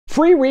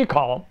Free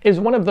recall is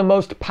one of the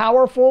most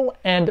powerful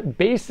and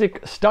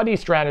basic study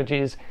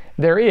strategies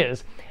there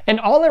is, and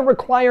all it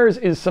requires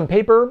is some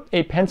paper,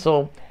 a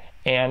pencil,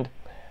 and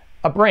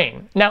a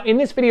brain. Now, in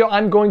this video,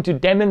 I'm going to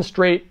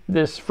demonstrate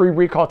this free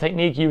recall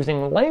technique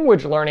using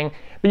language learning,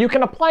 but you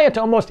can apply it to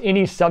almost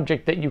any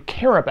subject that you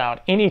care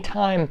about, any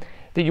time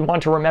that you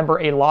want to remember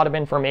a lot of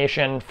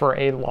information for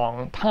a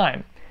long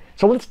time.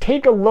 So let's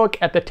take a look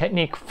at the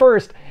technique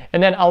first,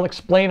 and then I'll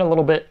explain a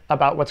little bit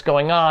about what's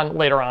going on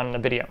later on in the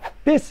video.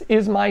 This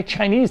is my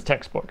Chinese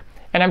textbook,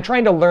 and I'm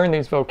trying to learn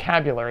these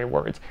vocabulary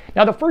words.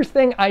 Now, the first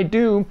thing I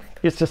do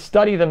is to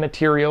study the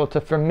material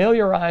to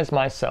familiarize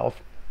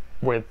myself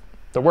with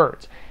the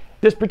words.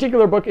 This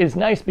particular book is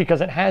nice because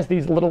it has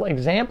these little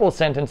example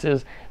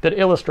sentences that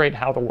illustrate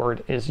how the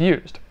word is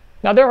used.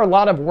 Now, there are a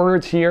lot of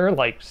words here,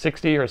 like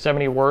 60 or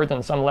 70 words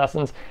in some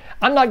lessons.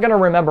 I'm not going to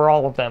remember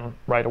all of them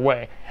right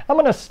away. I'm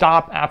going to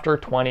stop after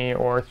 20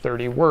 or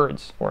 30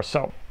 words or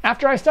so.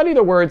 After I study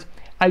the words,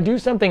 I do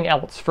something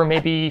else for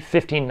maybe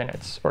 15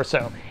 minutes or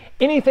so.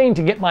 Anything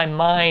to get my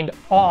mind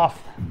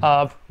off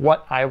of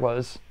what I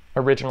was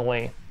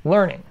originally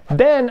learning.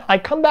 Then I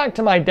come back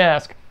to my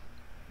desk,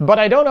 but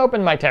I don't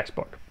open my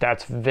textbook.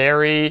 That's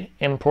very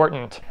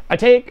important. I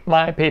take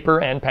my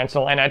paper and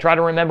pencil and I try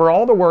to remember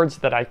all the words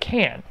that I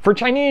can. For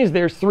Chinese,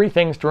 there's 3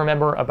 things to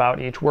remember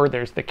about each word.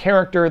 There's the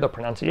character, the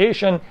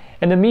pronunciation,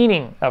 and the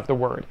meaning of the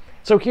word.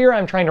 So here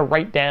I'm trying to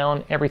write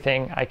down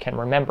everything I can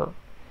remember.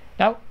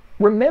 Now,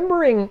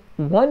 remembering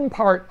one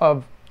part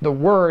of the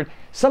word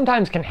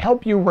sometimes can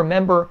help you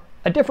remember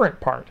a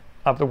different part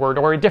of the word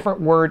or a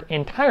different word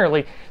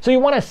entirely. So you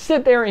want to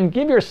sit there and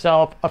give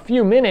yourself a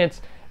few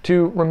minutes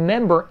to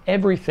remember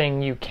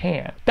everything you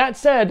can. That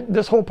said,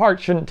 this whole part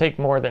shouldn't take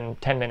more than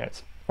 10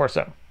 minutes or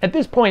so. At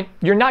this point,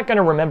 you're not going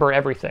to remember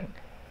everything,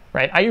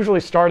 right? I usually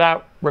start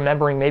out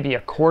remembering maybe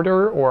a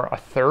quarter or a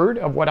third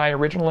of what I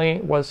originally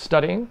was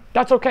studying.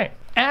 That's okay.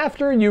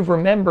 After you've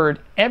remembered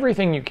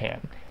everything you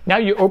can, now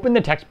you open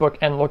the textbook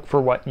and look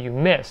for what you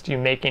missed. You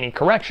make any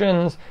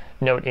corrections,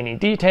 note any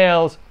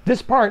details.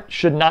 This part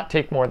should not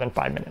take more than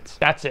 5 minutes.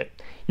 That's it.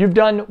 You've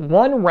done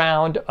one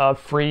round of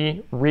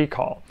free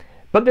recall.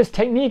 But this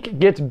technique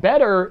gets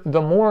better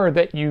the more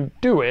that you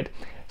do it.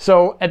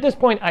 So at this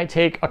point, I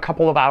take a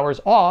couple of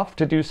hours off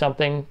to do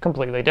something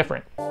completely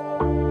different.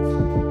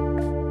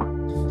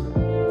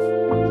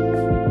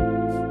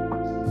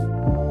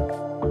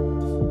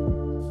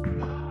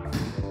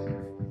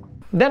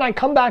 Then I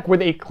come back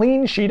with a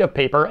clean sheet of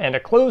paper and a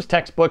closed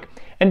textbook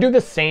and do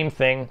the same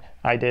thing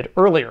I did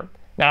earlier.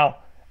 Now,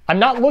 I'm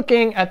not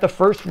looking at the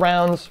first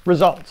round's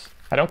results.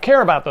 I don't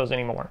care about those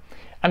anymore.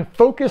 I'm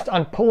focused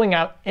on pulling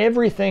out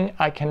everything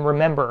I can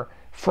remember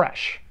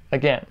fresh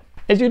again.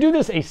 As you do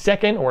this a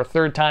second or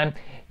third time,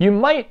 you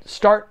might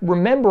start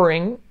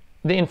remembering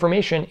the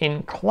information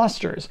in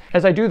clusters.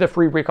 As I do the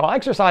free recall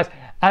exercise,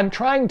 I'm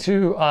trying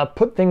to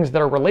put things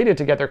that are related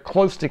together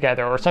close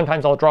together, or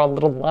sometimes I'll draw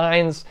little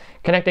lines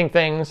connecting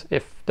things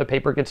if the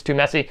paper gets too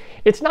messy.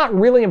 It's not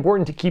really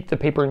important to keep the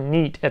paper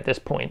neat at this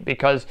point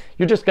because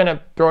you're just going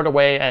to throw it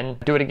away and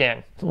do it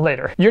again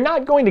later. You're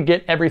not going to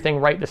get everything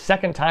right the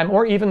second time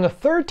or even the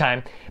third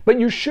time, but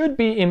you should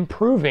be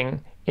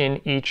improving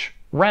in each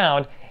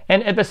round.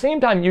 And at the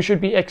same time, you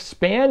should be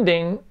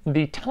expanding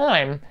the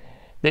time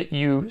that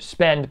you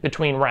spend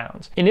between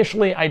rounds.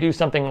 Initially, I do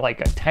something like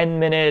a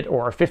 10-minute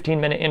or a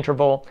 15-minute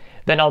interval.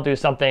 Then I'll do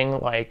something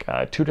like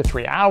 2 to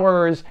 3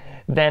 hours.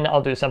 Then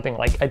I'll do something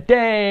like a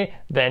day,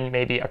 then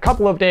maybe a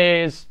couple of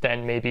days,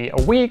 then maybe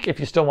a week if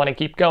you still want to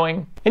keep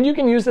going. And you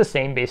can use the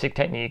same basic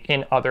technique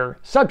in other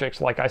subjects,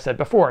 like I said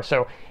before.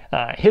 So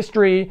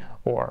history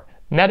or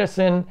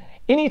medicine,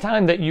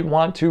 anytime that you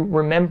want to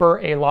remember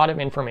a lot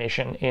of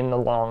information in the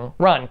long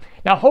run.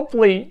 Now,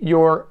 hopefully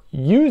you're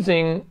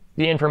using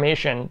the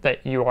information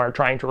that you are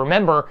trying to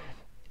remember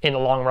in the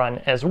long run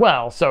as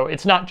well. So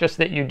it's not just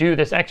that you do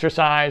this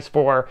exercise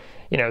for,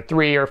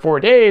 3 or 4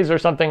 days or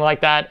something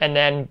like that, and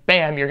then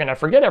bam, you're going to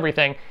forget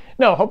everything.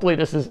 No, hopefully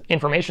this is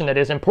information that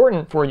is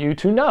important for you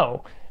to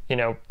know,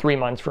 3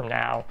 months from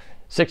now,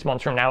 6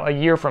 months from now, a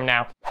year from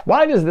now.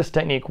 Why does this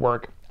technique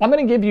work? I'm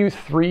going to give you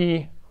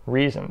 3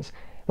 reasons.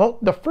 Well,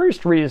 the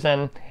first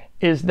reason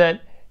is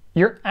that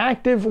you're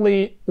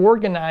actively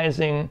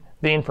organizing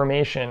the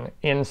information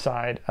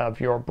inside of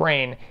your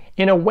brain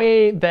in a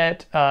way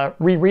that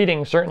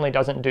rereading certainly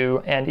doesn't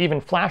do, and even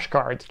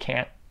flashcards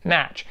can't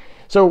match.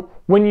 So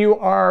when you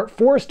are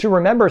forced to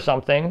remember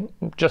something,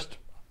 just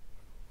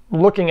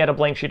looking at a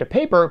blank sheet of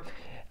paper,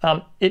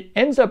 it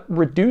ends up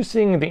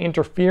reducing the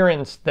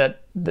interference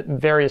that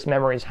various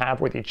memories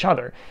have with each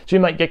other. So you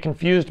might get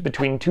confused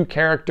between 2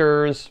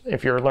 characters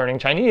if you're learning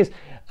Chinese,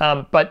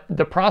 but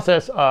the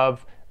process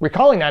of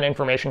recalling that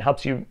information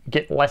helps you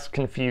get less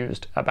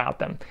confused about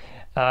them.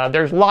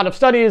 There's a lot of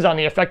studies on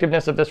the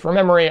effectiveness of this for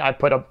memory. I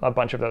put a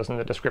bunch of those in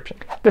the description.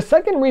 The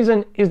second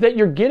reason is that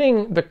you're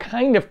getting the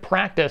kind of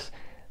practice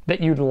that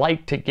you'd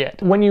like to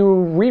get. When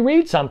you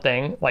reread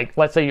something, like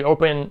let's say you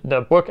open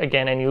the book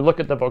again and you look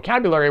at the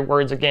vocabulary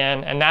words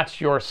again, and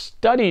that's your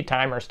study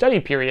time or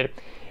study period,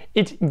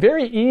 It's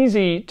very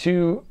easy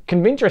to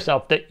convince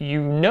yourself that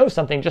you know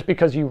something just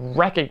because you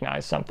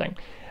recognize something.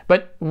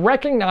 But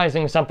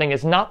recognizing something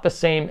is not the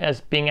same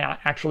as being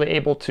actually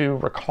able to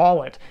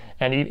recall it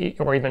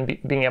or even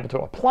being able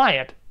to apply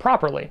it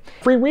properly.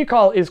 Free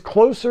recall is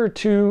closer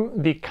to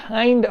the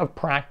kind of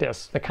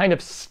practice, the kind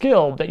of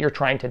skill that you're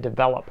trying to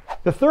develop.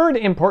 The third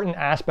important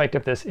aspect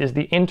of this is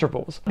the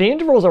intervals. The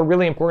intervals are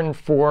really important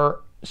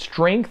for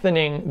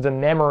strengthening the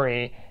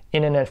memory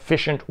in an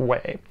efficient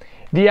way.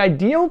 The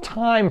ideal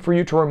time for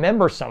you to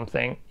remember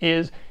something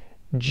is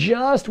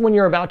just when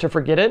you're about to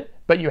forget it,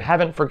 but you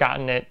haven't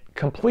forgotten it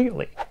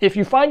completely. If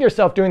you find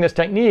yourself doing this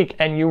technique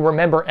and you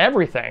remember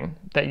everything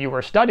that you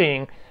were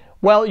studying,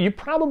 well, you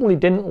probably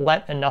didn't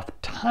let enough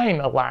time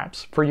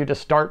elapse for you to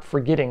start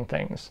forgetting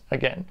things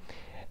again.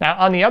 Now,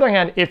 on the other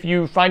hand, if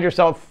you find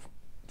yourself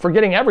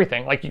forgetting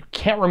everything, like you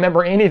can't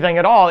remember anything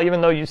at all,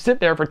 even though you sit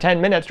there for 10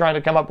 minutes trying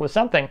to come up with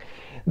something,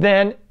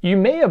 then you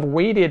may have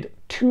waited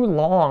too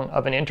long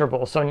of an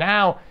interval. So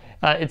now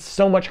it's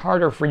so much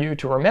harder for you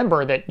to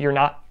remember that you're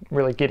not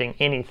really getting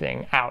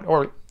anything out.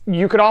 Or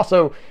you could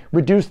also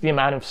reduce the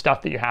amount of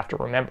stuff that you have to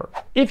remember.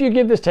 If you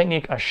give this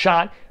technique a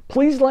shot,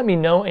 please let me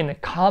know in the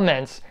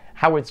comments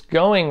how it's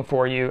going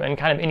for you and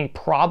kind of any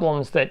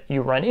problems that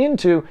you run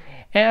into.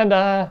 And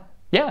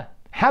yeah,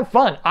 have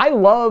fun. I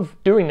love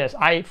doing this.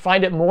 I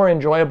find it more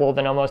enjoyable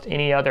than almost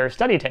any other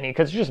study technique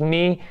because it's just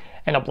me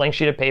and a blank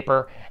sheet of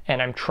paper,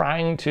 and I'm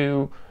trying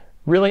to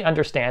really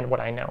understand what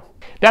I know.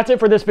 That's it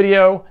for this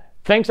video.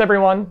 Thanks,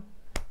 everyone.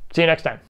 See you next time.